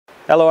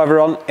Hello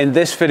everyone, in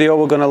this video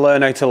we're going to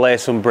learn how to lay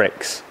some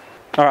bricks.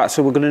 Alright,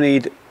 so we're going to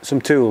need some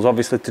tools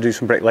obviously to do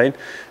some bricklaying.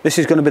 This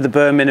is going to be the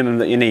bare minimum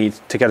that you need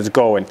to get us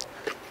going.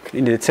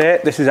 You need a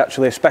tape. This is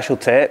actually a special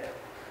tape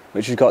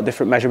which has got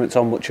different measurements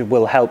on, which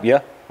will help you.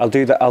 I'll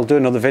do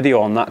another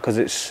video on that because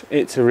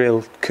it's a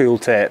real cool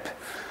tape.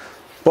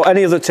 But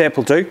any other tape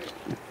will do.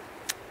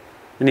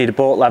 You need a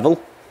boat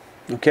level.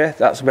 Okay,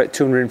 that's about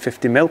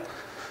 250mm.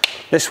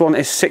 This one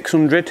is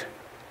 600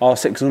 or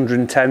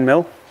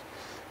 610mm.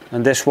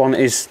 And this one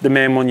is the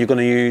main one you're going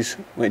to use,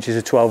 which is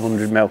a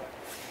 1200mm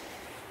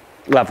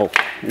level.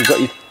 You've got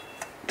your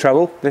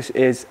treble. This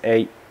is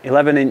a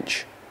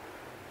 11-inch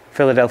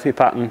Philadelphia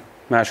pattern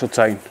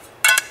Marshalltown.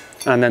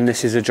 And then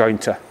this is a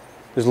jointer.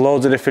 There's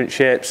loads of different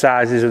shapes,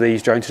 sizes of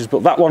these jointers,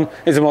 but that one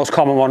is the most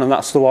common one, and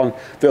that's the one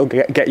that'll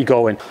get you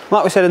going.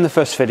 Like we said in the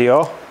first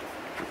video,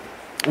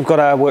 we've got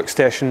our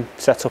workstation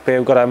set up here.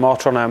 We've got our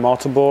mortar on our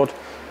mortarboard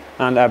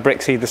and our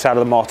bricks either side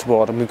of the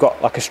mortarboard, and we've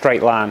got like a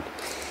straight line.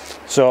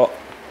 So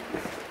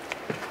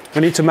we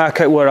need to mark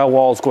out where our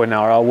wall's going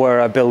now, or where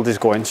our build is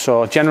going.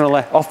 So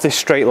generally off this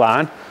straight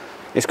line,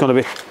 it's going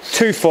to be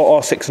 2 foot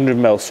or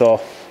 600mm.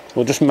 So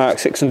we'll just mark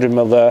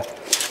 600mm there.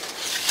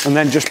 And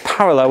then just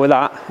parallel with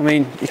that, I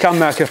mean, you can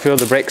mark a few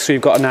other bricks so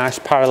you've got a nice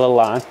parallel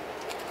line.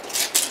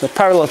 So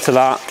parallel to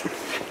that,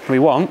 we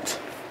want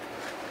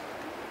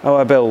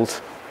our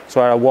build,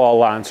 so our wall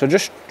line. So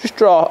just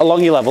draw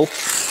along your level,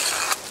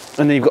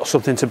 and then you've got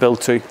something to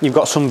build to. You've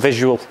got some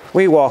visual.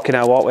 We walk in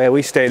our walkway,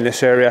 we stay in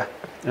this area,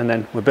 and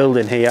then we're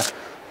building here,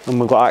 and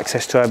we've got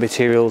access to our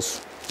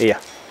materials here.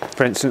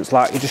 For instance,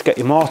 like you just get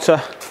your mortar,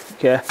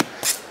 okay,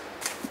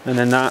 and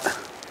then that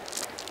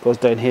goes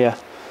down here.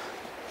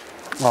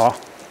 Or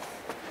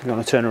we're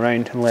going to turn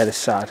around and lay this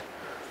side.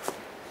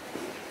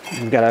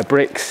 And get our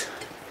bricks,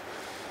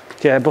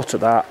 okay, butter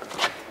that,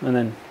 and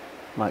then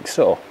like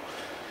so.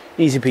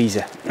 Easy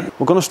peasy.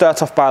 We're going to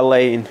start off by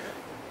laying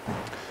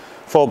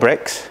 4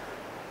 bricks,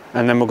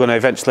 and then we're going to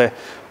eventually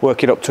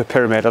work it up to a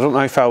pyramid. I don't know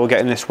how far we'll get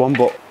in this one,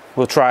 but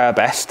we'll try our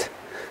best.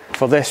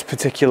 For this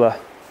particular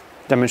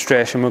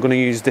demonstration, we're going to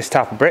use this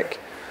type of brick.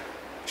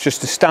 It's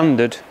just a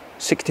standard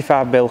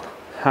 65mm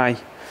high,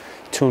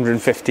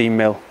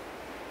 215mm,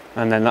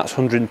 and then that's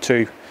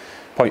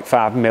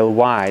 102.5mm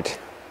wide.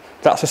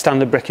 That's a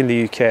standard brick in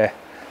the UK.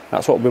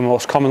 That's what we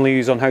most commonly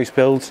use on house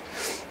builds.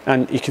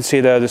 And you can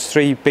see there's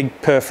 3 big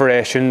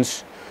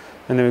perforations,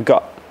 and then we've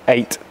got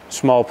 8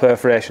 small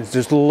perforations.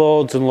 There's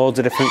loads and loads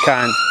of different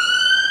kinds.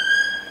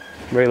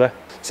 Really?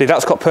 See,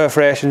 that's got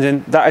perforations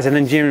in. That is an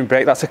engineering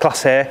brick. That's a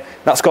class A.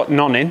 That's got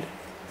none in.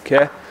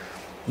 Okay.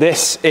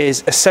 This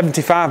is a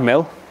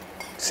 75mm.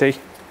 See,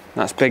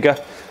 that's bigger.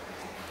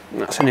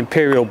 That's an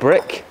imperial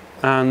brick.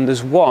 And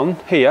there's one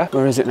here.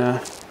 Where is it now?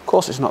 Of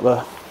course it's not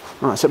there.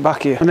 Right, it's at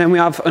back here. And then we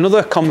have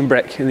another common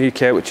brick in the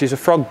UK, which is a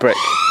frog brick.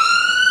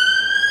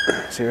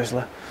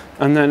 Seriously.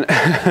 And then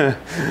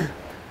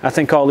I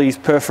think all these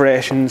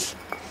perforations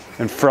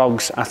and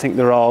frogs, I think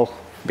they're all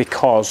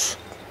because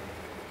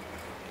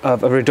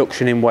of a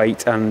reduction in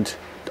weight, and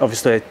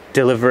obviously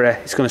delivery.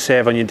 It's going to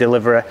save on your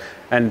delivery,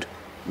 and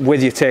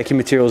with you taking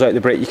materials out of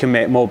the brick, you can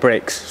make more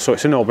bricks. So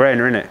it's a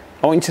no-brainer, isn't it?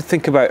 I want you to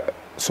think about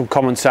some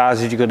common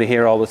sizes you're going to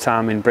hear all the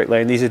time in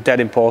bricklaying. These are dead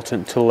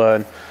important to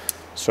learn.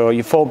 So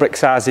your 4 brick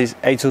size is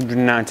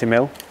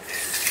 890mm.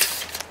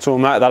 So we'll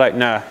mark that out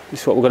now. This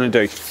is what we're going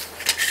to do.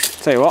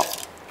 Tell you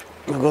what,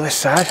 we'll go this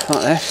side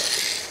like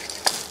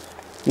this.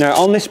 Now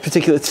on this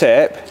particular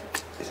tape,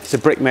 it's a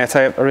Brickmate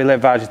tape. I really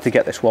advise you to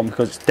get this one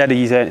because it's dead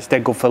easy and it's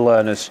dead good for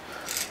learners,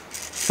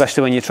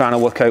 especially when you're trying to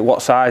work out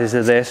what sizes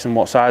are this and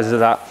what sizes are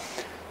that.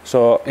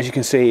 So as you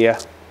can see here,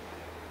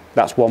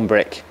 that's 1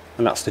 brick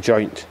and that's the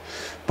joint.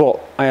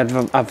 But I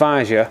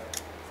advise you,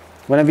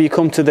 whenever you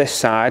come to this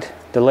side,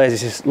 the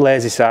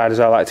lazy side as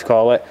I like to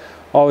call it,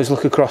 always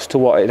look across to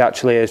what it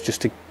actually is,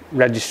 just to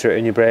register it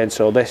in your brain.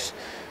 So that's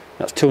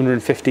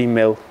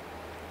 215mm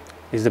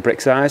is the brick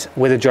size.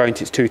 With a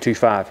joint it's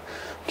 225.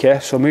 Okay,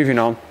 so moving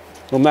on,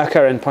 we'll mark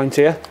our end point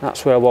here.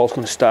 That's where our wall's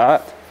going to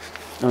start,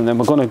 and then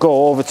we're going to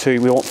go over to,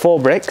 we want 4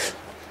 bricks,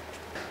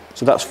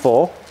 so that's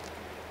 4,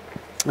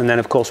 and then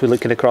of course we're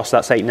looking across,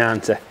 that's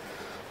 890.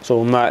 So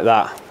we'll mark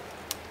that.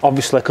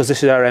 Obviously, because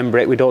this is our end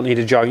brick, we don't need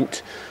a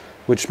joint.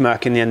 We're just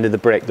marking the end of the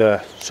brick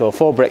there. So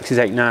 4 bricks is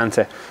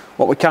 890.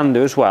 What we can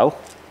do as well,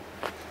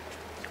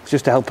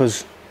 just to help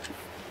us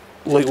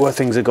look where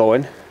things are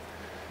going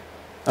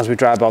as we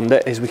dry bond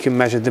it, is we can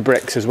measure the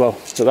bricks as well.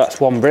 So that's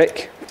 1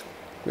 brick,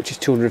 which is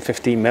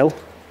 215mm,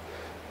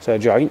 so a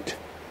joint.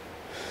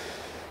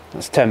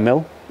 That's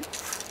 10mm.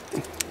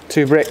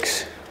 2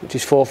 bricks, which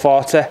is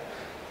 440,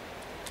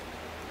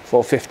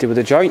 450 with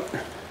a joint.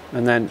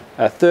 And then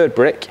a 3rd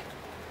brick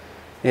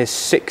is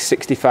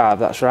 665,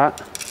 that's right.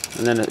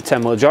 And then a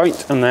 10mm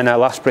joint, and then our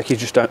last brick is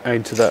just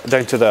down to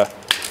there.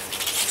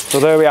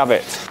 So there we have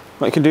it.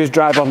 What you can do is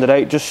dry bond it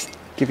out, just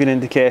give you an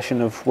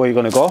indication of where you're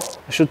going to go.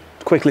 I should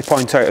quickly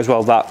point out as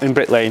well that in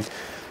bricklaying,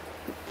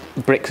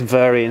 bricks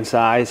vary in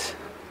size.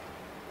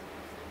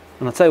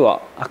 And I'll tell you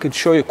what, I could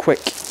show you a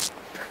quick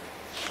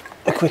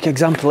a quick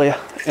example here.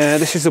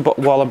 This is the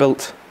wall I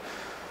built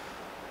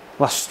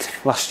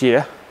last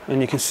year,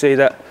 and you can see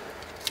that,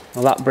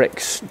 well, that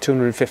brick's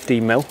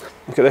 215 mil.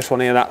 Look at this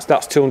one here,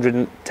 that's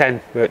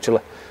 210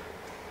 virtually.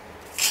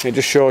 It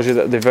just shows you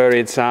that the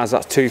varied size.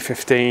 That's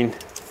 215,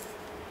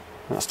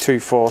 that's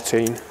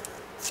 214,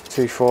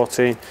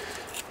 214.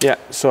 Yeah,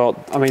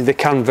 so I mean they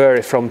can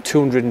vary from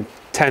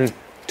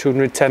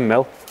 210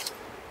 mil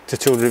to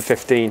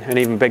 215 and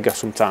even bigger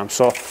sometimes,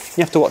 so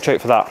you have to watch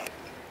out for that.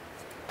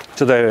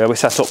 So there we are, we're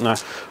set up now.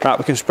 Right,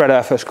 we can spread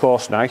our first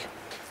course now.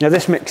 Now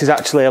this mix is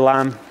actually a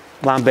lime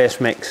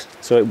based mix,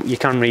 so you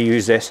can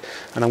reuse this,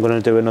 and I'm going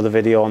to do another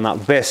video on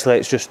that. Basically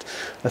it's just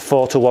a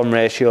 4:1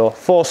 ratio,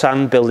 4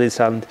 sand, building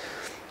sand,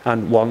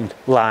 and 1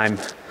 lime,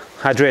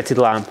 hydrated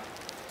lime.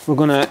 We're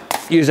going to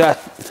use our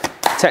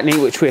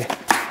technique which we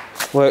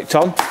worked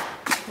on,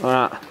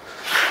 alright,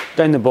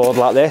 down the board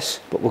like this,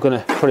 but we're going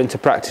to put it into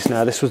practice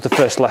now. This was the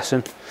first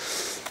lesson,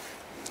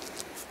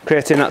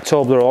 creating that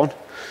Toblerone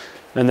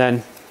and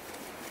then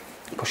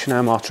pushing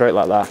our mortar out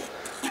like that,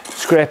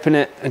 scraping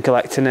it and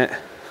collecting it,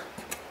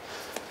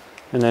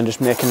 and then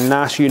just making a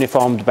nice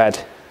uniformed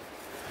bed,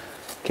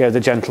 okay, with a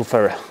gentle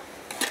furrow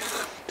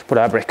to put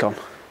our brick on.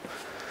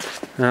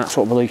 And that's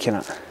what we're looking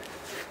at.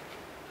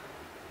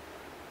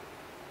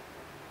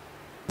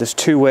 There's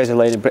 2 ways of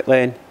laying a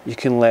bricklaying. You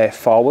can lay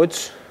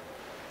forwards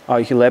or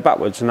you can lay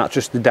backwards, and that's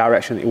just the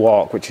direction that you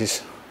walk, which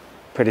is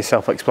pretty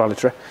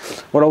self-explanatory.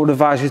 What I would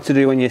advise you to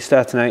do when you're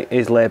starting out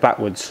is lay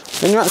backwards.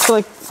 When you're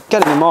actually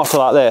getting a mortar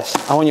like this,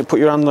 I want you to put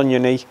your hand on your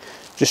knee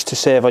just to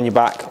save on your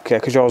back, okay,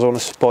 because you always want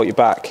to support your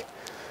back.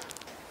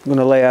 I'm going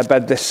to lay our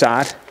bed this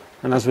side,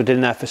 and as we did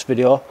in our first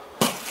video,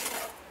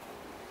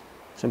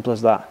 simple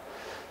as that,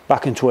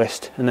 back and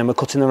twist, and then we're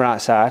cutting the right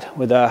side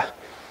with our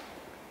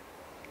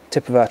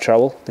tip of our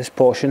trowel, this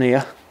portion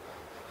here,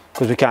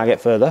 because we can't get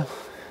further.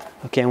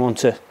 Okay, and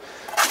want a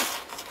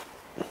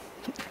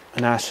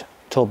nice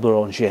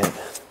Toblerone shape.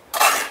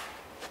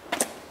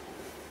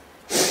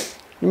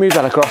 You move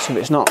that across if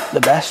it's not the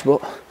best,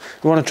 but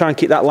we want to try and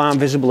keep that line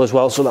visible as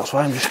well, so that's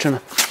why I'm just trying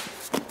to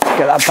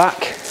get that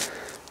back.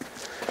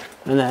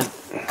 And then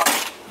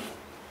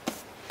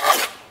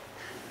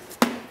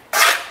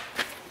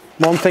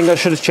one thing I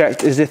should have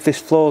checked is if this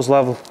floor's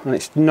level, and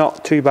it's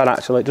not too bad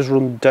actually. It does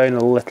run down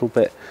a little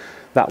bit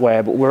that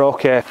way, but we're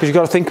okay, because you've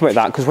got to think about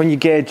that, because when you're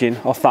gauging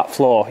off that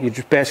floor, you're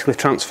just basically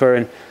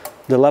transferring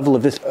the level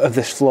of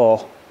this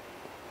floor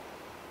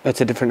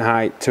at a different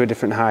height to a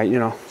different height, you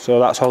know. So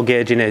that's all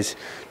gauging is,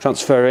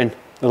 transferring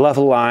the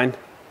level line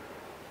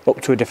up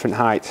to a different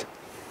height.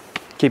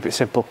 Keep it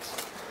simple.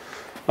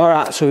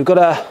 Alright, so we've got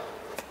a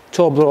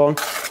Toblerone.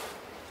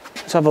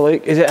 Let's have a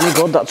look. Is it any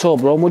good, that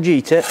Toblerone? Would you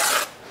eat it?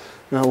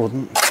 No, I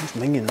wouldn't. It's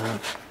minging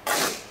that.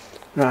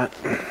 Right.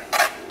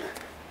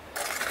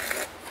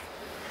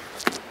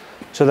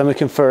 So then we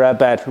can furrow our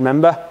bed.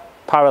 Remember,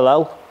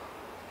 parallel,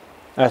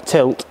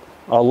 tilt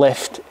or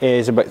lift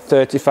is about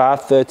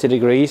 30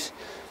 degrees.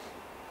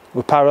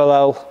 We're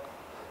parallel,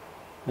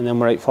 and then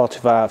we're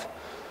 845.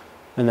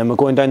 And then we're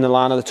going down the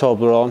line of the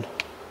Toblerone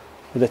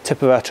with the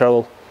tip of our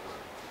trowel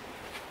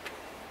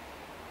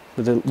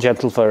with a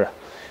gentle furrow.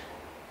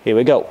 Here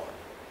we go.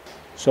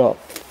 So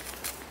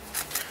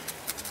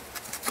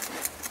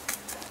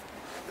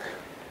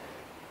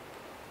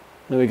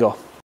there we go.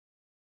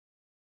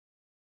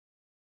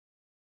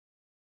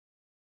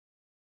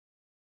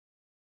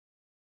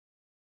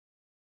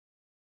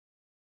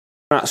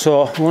 Right,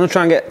 so we want to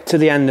try and get to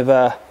the end of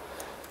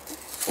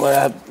where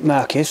our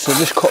mark is, so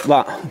just cut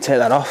that and take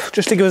that off,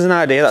 just to give us an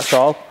idea, that's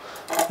all.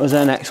 Where's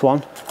our next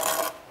one?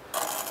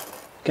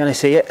 Can you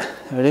see it?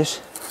 There it is.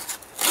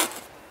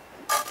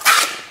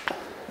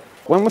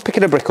 When we're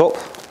picking a brick up,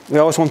 we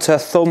always want our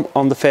thumb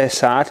on the face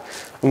side,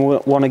 and we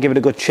want to give it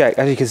a good check.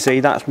 As you can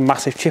see, that's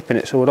massive chip in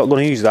it, so we're not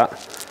going to use that,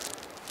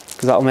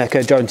 because that'll make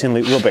our jointing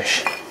look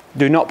rubbish.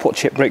 Do not put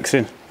chip bricks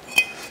in.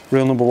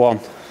 Rule number 1.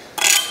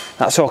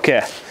 That's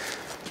okay.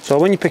 So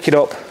when you pick it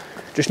up,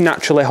 just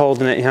naturally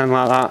holding it in your hand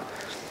like that,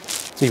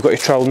 you've got your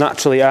trowel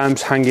naturally,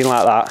 arms hanging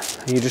like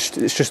that, and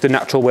it's just a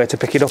natural way to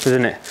pick it up,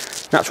 isn't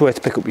it? Natural way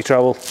to pick up your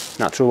trowel,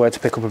 natural way to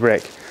pick up a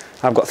brick.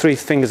 I've got 3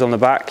 fingers on the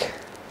back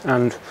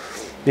and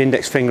the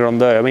index finger on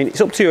there. I mean, it's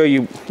up to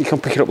you, you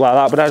can pick it up like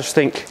that, but I just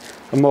think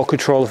I'm more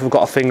control if I've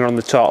got a finger on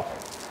the top,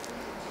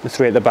 the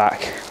 3 at the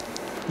back.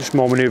 Just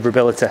more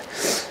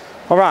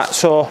manoeuvrability. Alright,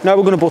 so now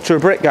we're going to butter a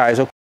brick, guys.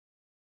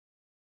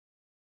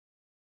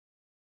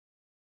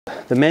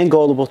 The main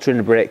goal of buttering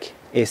a brick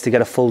is to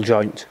get a full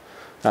joint.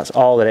 That's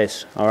all it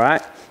is,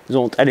 alright? There's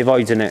not any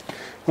voids in it.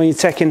 When you're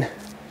taking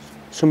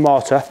some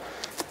mortar,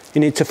 you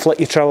need to flick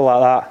your trowel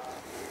like that.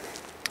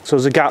 So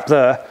there's a gap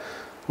there,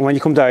 and when you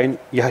come down,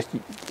 your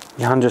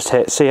hand just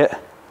hits, see it?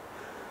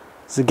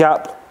 There's a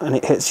gap and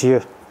it hits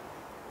your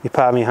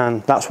palm of your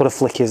hand. That's what a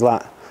flick is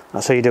like.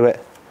 That's how you do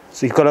it.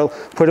 So you've got to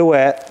put it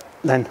away,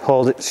 then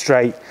hold it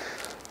straight.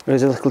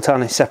 There's a little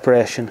tiny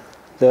separation.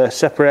 The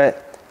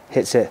separate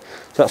hits it.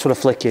 So that's what a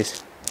flick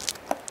is.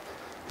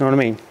 You know what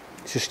I mean?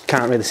 You just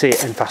can't really see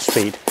it in fast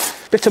speed.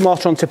 Bit of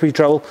mortar on tip of your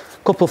trowel,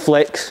 couple of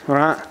flicks,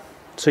 alright?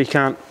 So it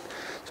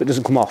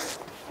doesn't come off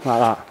like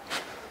that.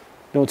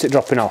 You don't want it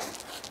dropping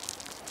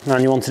off.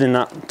 and you want it in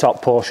that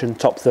top portion,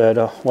 top third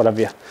or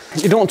whatever.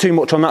 You don't want too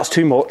much on, that's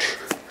too much,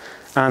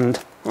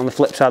 and on the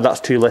flip side that's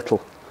too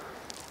little.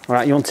 All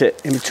right, you want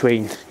it in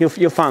between.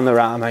 You'll find the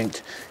right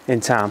amount in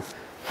time.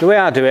 The way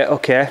I do it,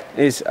 okay,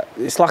 is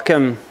it's like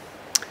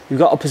you've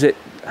got opposite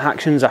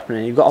actions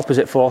happening, you've got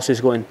opposite forces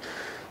going.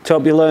 To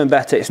help you learn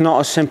better, it's not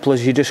as simple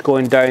as you just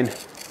going down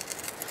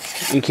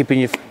and keeping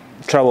your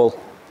trowel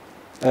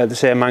the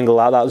same angle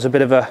like that. There's a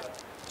bit of a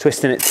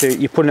twist in it too.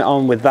 You're putting it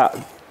on with that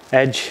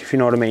edge, if you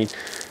know what I mean,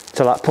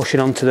 to like push it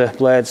onto the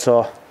blade,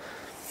 so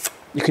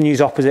you can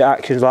use opposite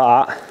actions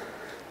like that.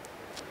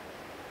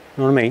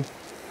 You know what I mean?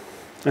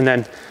 And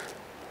then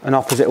an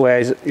opposite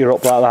way is you're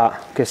up like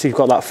that. Okay, so you've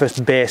got that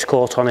first base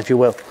coat on, if you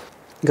will.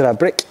 You've got our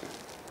brick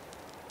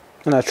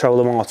and our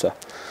trowel and mortar.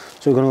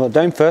 So we're going to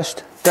go down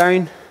first,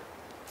 down,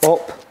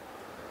 up,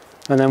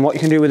 and then what you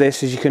can do with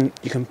this is you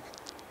can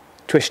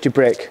twist your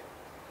brick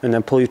and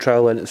then pull your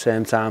trowel in at the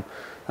same time.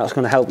 That's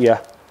going to help you,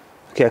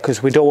 okay,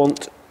 because we don't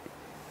want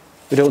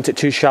it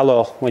too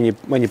shallow when you're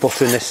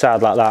buttering this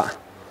side like that,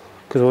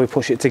 because when we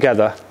push it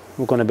together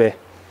we're going to be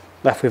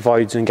left with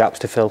voids and gaps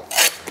to fill.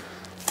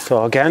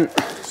 So again,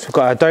 so we've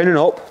got our down and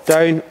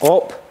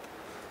up,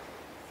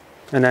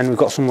 and then we've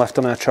got some left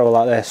on our trowel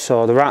like this.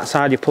 So the right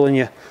side you're pulling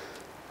your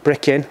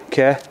brick in,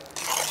 okay,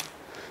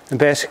 and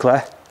basically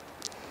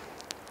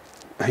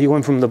you're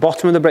going from the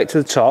bottom of the brick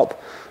to the top,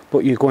 but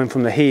you're going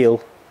from the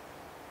heel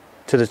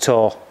to the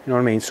toe, you know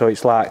what I mean? So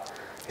it's like,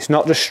 it's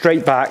not just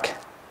straight back,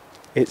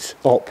 it's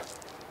up,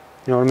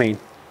 you know what I mean?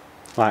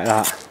 Like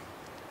that.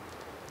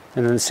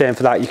 And then the same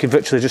for that, you could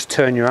virtually just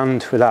turn your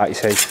hand with that, you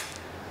see.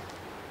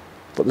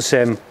 But the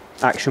same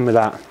action with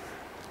that.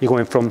 You're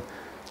going from,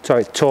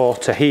 sorry, toe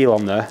to heel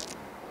on there.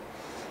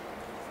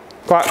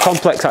 Quite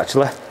complex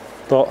actually,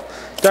 but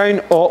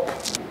down, up,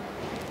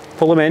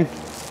 pull them in,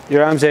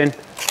 your arms in,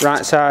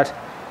 right side,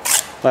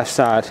 left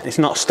side. It's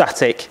not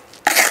static.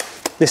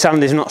 This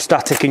hand is not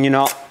static and you're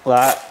not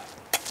like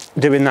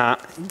doing that.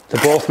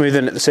 They're both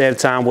moving at the same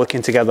time,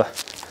 working together.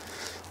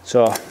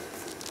 So,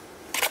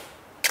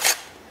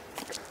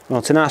 well,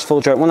 it's a nice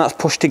full joint. When that's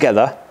pushed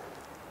together,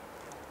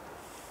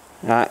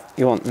 right,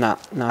 you want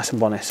that nice and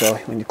bonny. So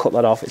when you cut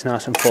that off, it's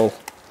nice and full.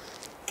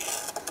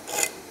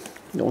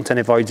 You don't want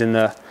any voids in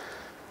there.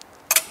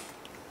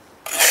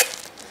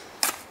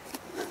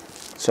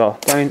 So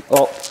down,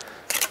 up,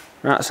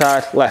 right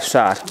side, left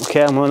side.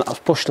 Okay, and when that's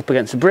pushed up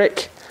against the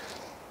brick,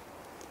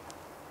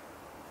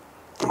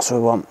 that's what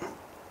we want.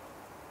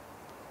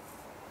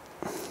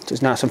 So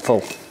it's nice and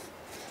full.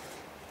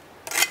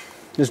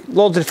 There's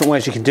loads of different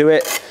ways you can do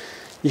it.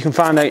 You can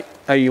find out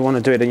how you want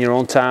to do it in your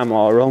own time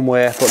or your own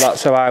way, but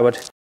that's how I would.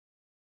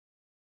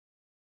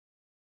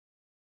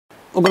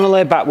 We're going to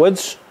lay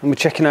backwards and we're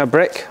checking our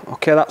brick.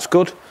 Okay, that's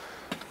good.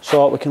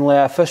 So we can lay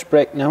our first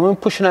brick. Now when we're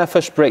pushing our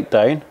first brick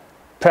down,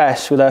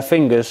 press with our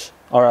fingers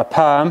or our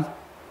palm.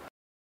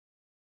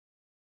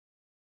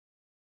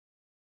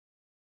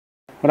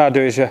 What I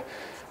do is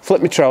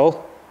flip my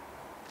trowel,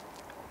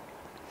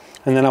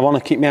 and then I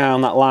want to keep my eye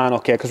on that line,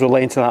 okay, because we're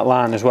laying to that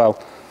line as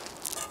well.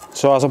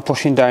 So as I'm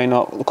pushing down,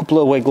 a couple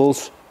of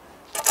wiggles,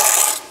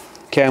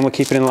 okay, and we're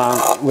keeping in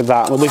line with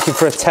that. We're looking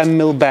for a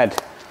 10mm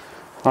bed,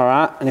 all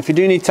right, and if you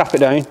do need to tap it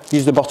down,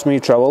 use the bottom of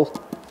your trowel,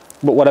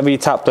 but whatever you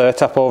tap there,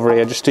 tap over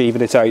here, just to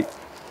even it out.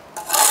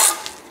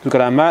 We've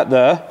got our mark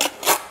there,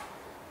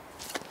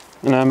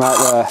 and our mark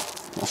there.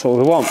 That's what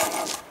we want.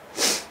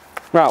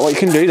 Right, what you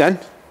can do then,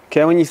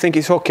 okay, when you think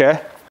it's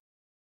okay,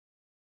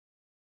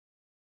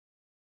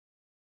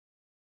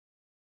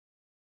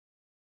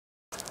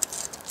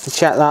 to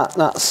check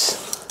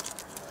that's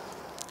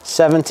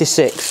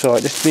 76, so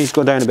it just needs to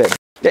go down a bit.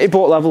 Get your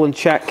boat level and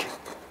check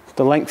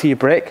the length of your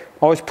brick.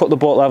 Always put the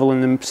boat level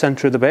in the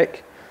centre of the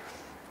brick,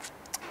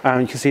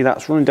 and you can see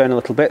that's running down a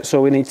little bit,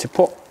 so we need to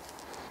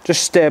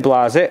just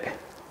stabilise it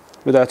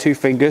with our two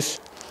fingers,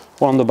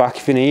 one on the back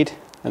if you need,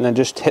 and then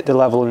just hit the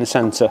level in the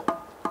centre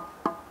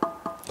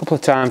a couple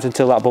of times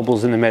until that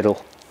bubbles in the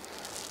middle,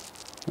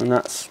 and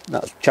that's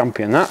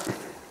champion. That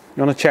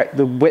you want to check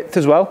the width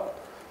as well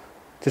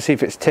to see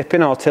if it's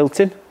tipping or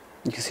tilting.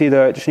 You can see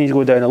there it just needs to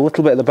go down a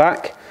little bit at the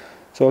back,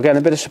 so again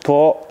a bit of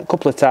support, a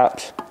couple of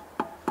taps.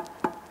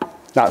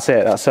 That's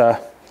it. That's our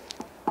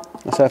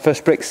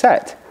first brick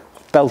set.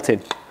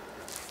 Belted.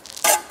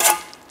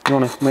 You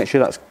want to make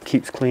sure that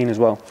keeps clean as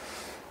well.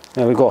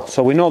 There we go.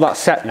 So we know that's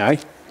set now.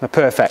 They're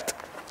perfect.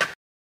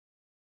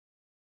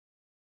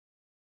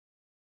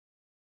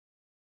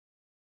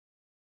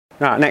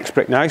 Right, next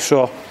brick now.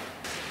 So,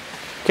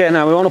 okay,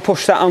 now we want to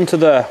push that onto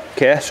there.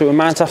 Okay, so we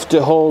might have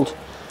to hold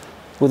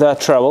with our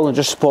trowel and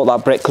just support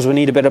that brick because we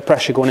need a bit of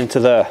pressure going into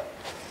there.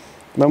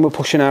 When we're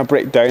pushing our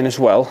brick down as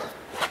well,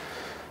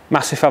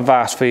 massive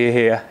advice for you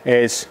here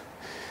is,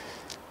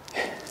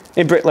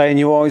 in bricklaying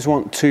you always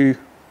want to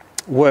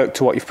work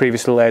to what you've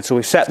previously laid. So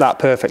we've set that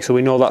perfect, so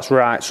we know that's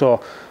right. So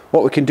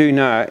what we can do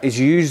now is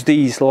use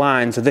these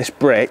lines of this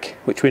brick,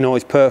 which we know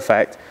is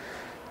perfect,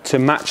 to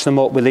match them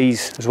up with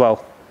these as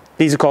well.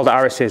 These are called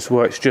arises,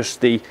 where it's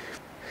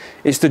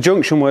the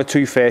junction where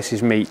two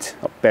faces meet,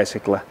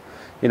 basically,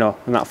 you know,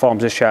 and that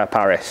forms a sharp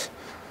aris.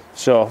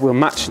 So we'll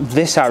match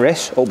this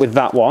arris up with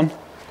that one,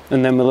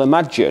 and then we'll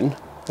imagine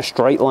a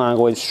straight line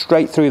going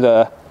straight through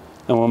there,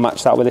 and we'll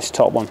match that with this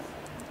top one.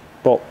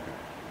 But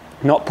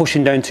not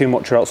pushing down too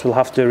much or else we'll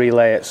have to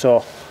relay it.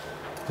 So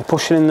we're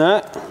pushing in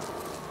there.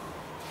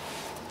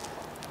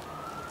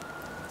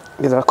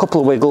 Give it a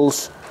couple of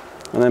wiggles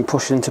and then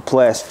push into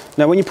place.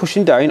 Now when you're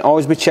pushing down,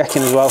 always be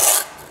checking as well.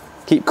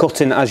 Keep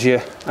cutting as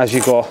you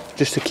go,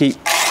 just to keep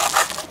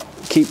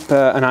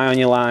an eye on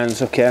your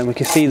lines. Okay, and we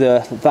can see there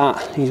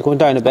that he's going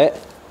down a bit.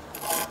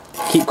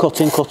 Keep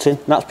cutting.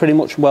 That's pretty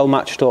much well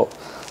matched up,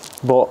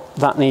 but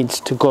that needs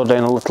to go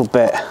down a little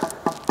bit.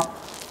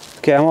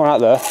 Okay, I'm all right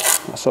there.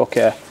 That's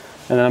okay.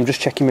 And then I'm just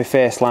checking my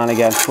face line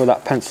again where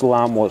that pencil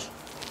line was,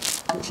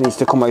 which needs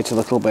to come out a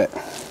little bit.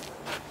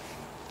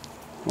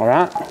 All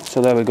right,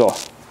 so there we go.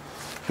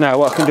 Now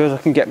what I can do is I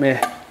can get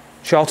my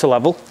shorter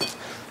level,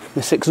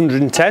 my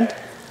 610,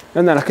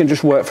 and then I can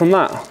just work from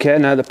that. Okay,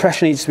 now the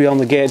pressure needs to be on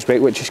the gauge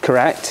brake, which is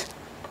correct.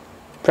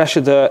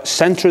 Pressure the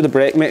centre of the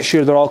brake, make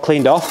sure they're all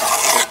cleaned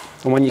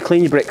off. And when you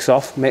clean your bricks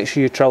off, make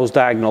sure your trowel's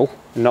diagonal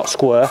and not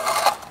square,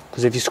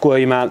 because if you square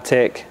you might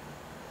get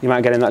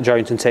in that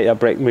joint and take that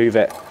brake, move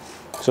it.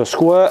 So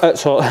square,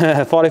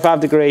 45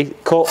 degree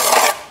cut,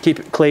 keep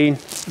it clean,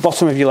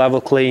 bottom of your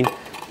level clean,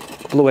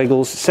 couple of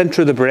wiggles,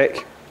 centre of the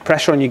brick,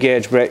 pressure on your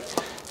gauge brake,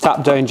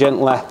 tap down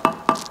gently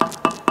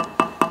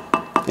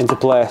into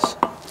place,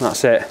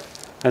 that's it.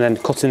 And then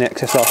cutting the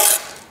excess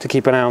off to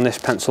keep an eye on this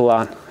pencil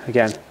line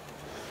again.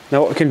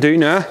 Now what we can do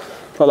now,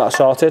 got that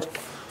sorted,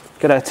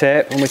 get our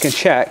tape and we can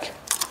check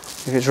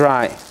if it's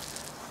right.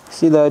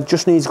 See there,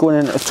 just needs going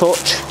in a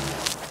touch,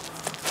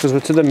 because we're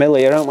to the mill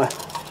here, aren't we?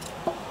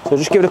 So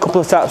just give it a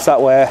couple of taps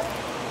that way,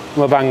 and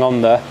we're bang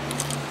on there.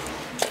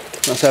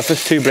 That's our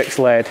first 2 bricks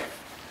laid.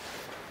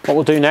 What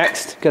we'll do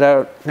next, get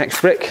our next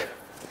brick,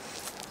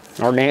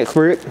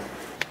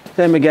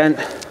 same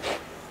again,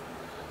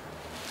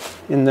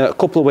 in the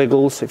couple of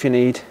wiggles if you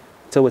need,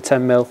 till we're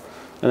 10 mil,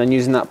 and then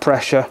using that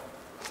pressure.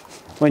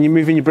 When you're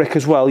moving your brick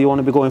as well, you want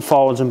to be going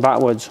forwards and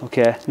backwards,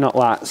 okay? Not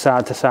like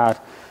side to side,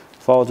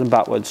 forwards and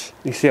backwards.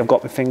 You see I've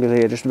got my fingers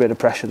here, just a bit of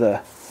pressure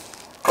there.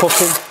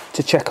 Cutting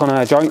to check on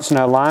our joints and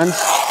our lines,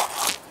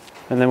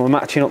 and then we're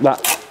matching up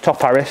that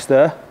top arris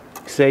there.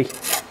 See,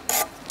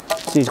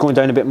 he's going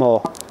down a bit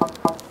more.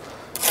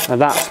 And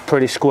that's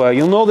pretty square.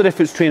 You'll know the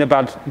difference between a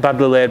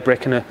badly laid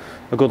brick and a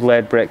good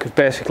laid brick, because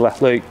basically,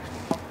 look,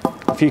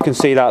 if you can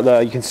see that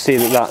there, you can see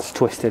that that's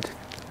twisted.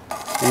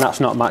 And that's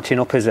not matching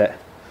up, is it?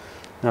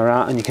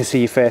 Alright, and you can see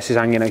your face is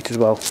hanging out as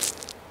well.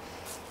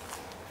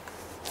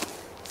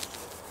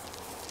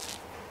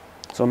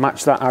 So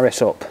match that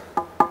arris up.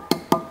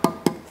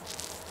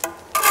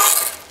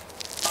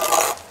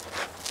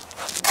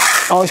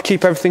 Always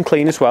keep everything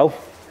clean as well.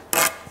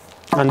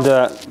 And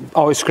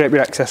always scrape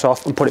your excess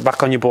off and put it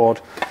back on your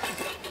board.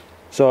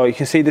 So you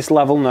can see this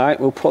level now,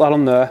 we'll put that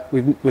on there.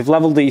 We've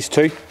leveled these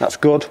 2, that's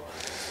good.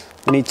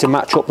 We need to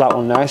match up that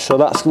one now, so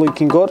that's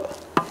looking good.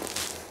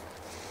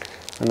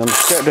 And then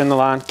straight down the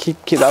line,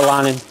 keep that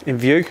line in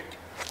view. And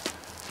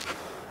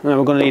then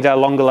we're going to need our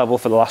longer level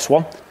for the last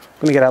one.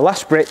 We're going to get our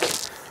last brick.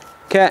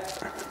 Okay.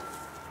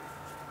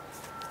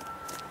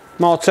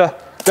 Mortar,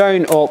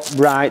 down, up,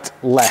 right,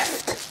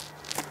 left.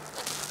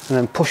 And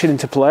then push it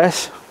into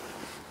place.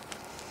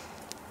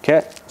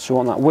 Okay, so we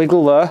want that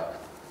wiggle there,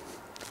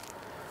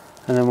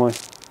 and then we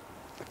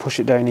push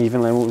it down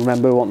evenly.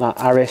 Remember, we want that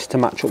arris to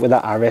match up with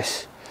that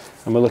arris,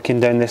 and we're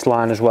looking down this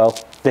line as well.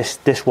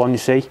 This one, you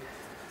see,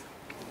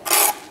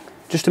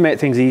 just to make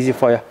things easier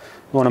for you. You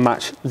want to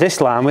match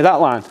this line with that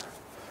line.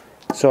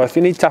 So if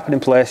you need tapping in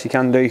place, you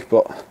can do,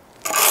 but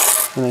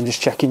and then just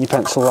checking your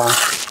pencil line,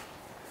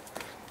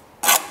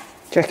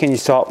 checking your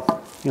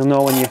top. You'll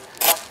know when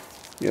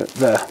you're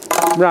there.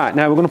 Right,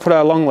 now we're going to put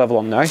our long level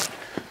on now.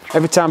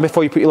 Every time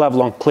before you put your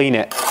level on, clean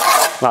it,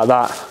 like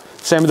that.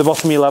 Same with the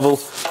bottom of your level,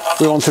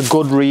 we want a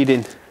good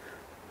reading.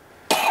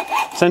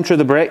 Centre of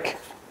the brick,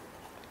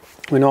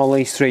 we know all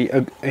these 3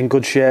 are in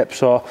good shape,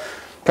 so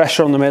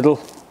pressure on the middle,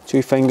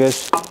 2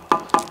 fingers,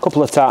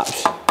 couple of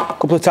taps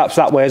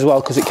that way as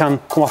well, because it can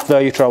come off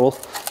there, your trowel.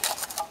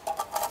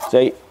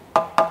 See,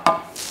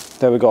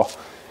 there we go,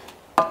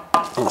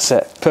 that's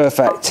it,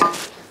 perfect.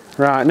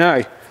 Right,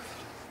 now,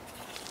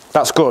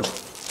 that's good.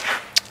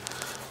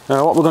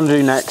 Now what we're going to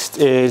do next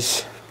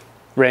is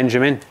range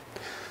them in.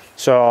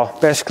 So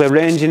basically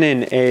ranging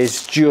in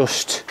is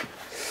just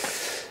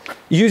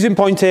using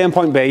point A and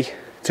point B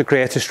to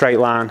create a straight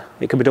line.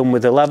 It can be done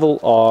with a level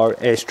or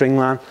a string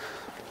line.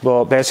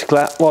 But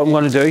basically what I'm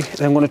going to do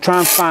is I'm going to try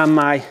and find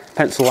my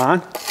pencil line,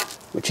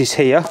 which is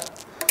here.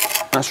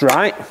 That's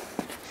right.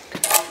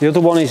 The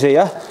other one is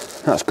here.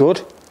 That's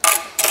good.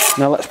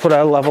 Now let's put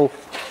our level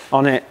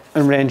on it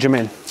and range them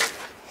in.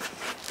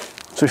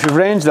 So if you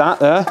range that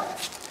there,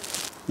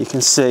 you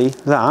can see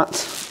that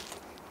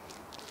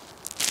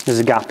there's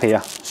a gap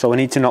here. So we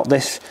need to knock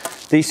these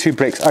 2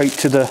 bricks out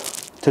to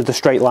the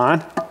straight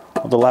line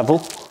of the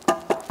level,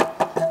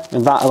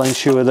 and that'll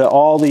ensure that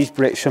all these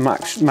bricks are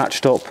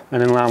matched up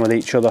and in line with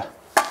each other.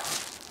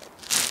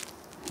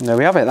 And there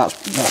we have it.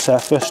 That's our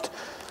first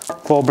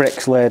 4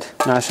 bricks laid,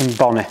 nice and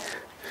bonny.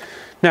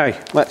 Now,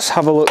 let's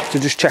have a look to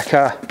just check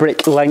our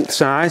brick length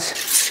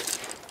size.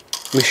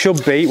 We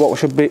should be, what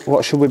should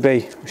we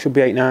be? We should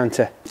be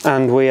 890.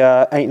 And we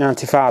are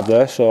 895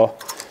 there, so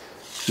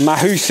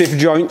massive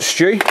joint,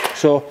 Stu.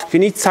 So if you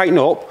need to tighten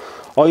up,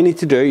 all you need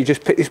to do, you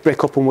just pick this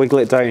brick up and wiggle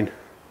it down.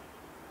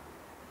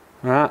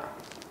 Alright,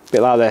 a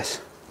bit like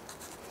this.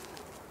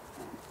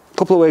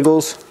 Couple of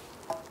wiggles,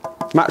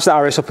 match the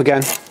arris up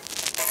again,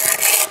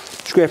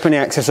 scrape any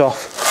excess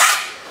off,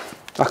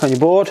 back on your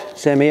board,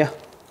 same here.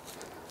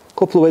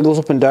 Couple of wiggles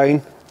up and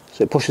down,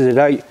 so it pushes it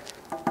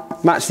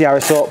out, match the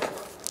arris up,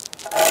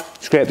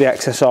 scrape the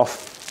excess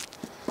off,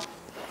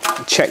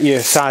 check your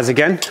size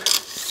again.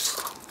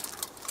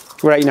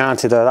 We're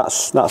 890 there,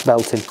 that's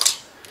belting.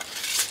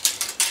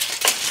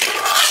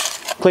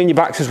 Clean your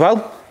backs as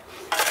well.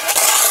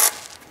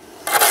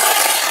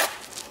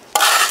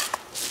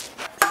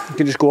 You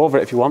can just go over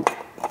it if you want,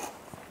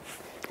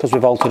 because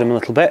we've altered them a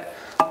little bit.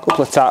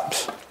 Couple of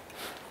taps,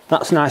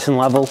 that's nice and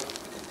level.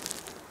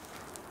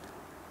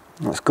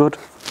 That's good.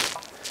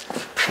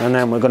 And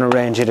then we're going to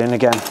range it in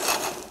again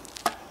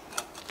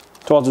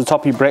towards the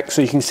top of your brick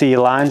so you can see your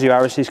lines, your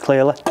arises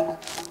clearly.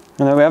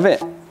 And there we have it.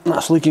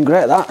 That's looking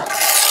great, that.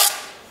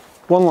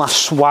 One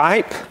last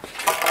swipe.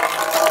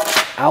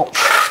 Ouch.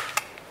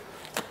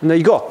 And there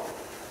you go.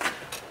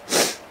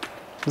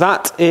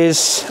 That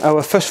is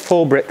our first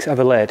 4 bricks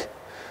ever laid.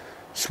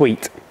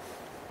 Sweet.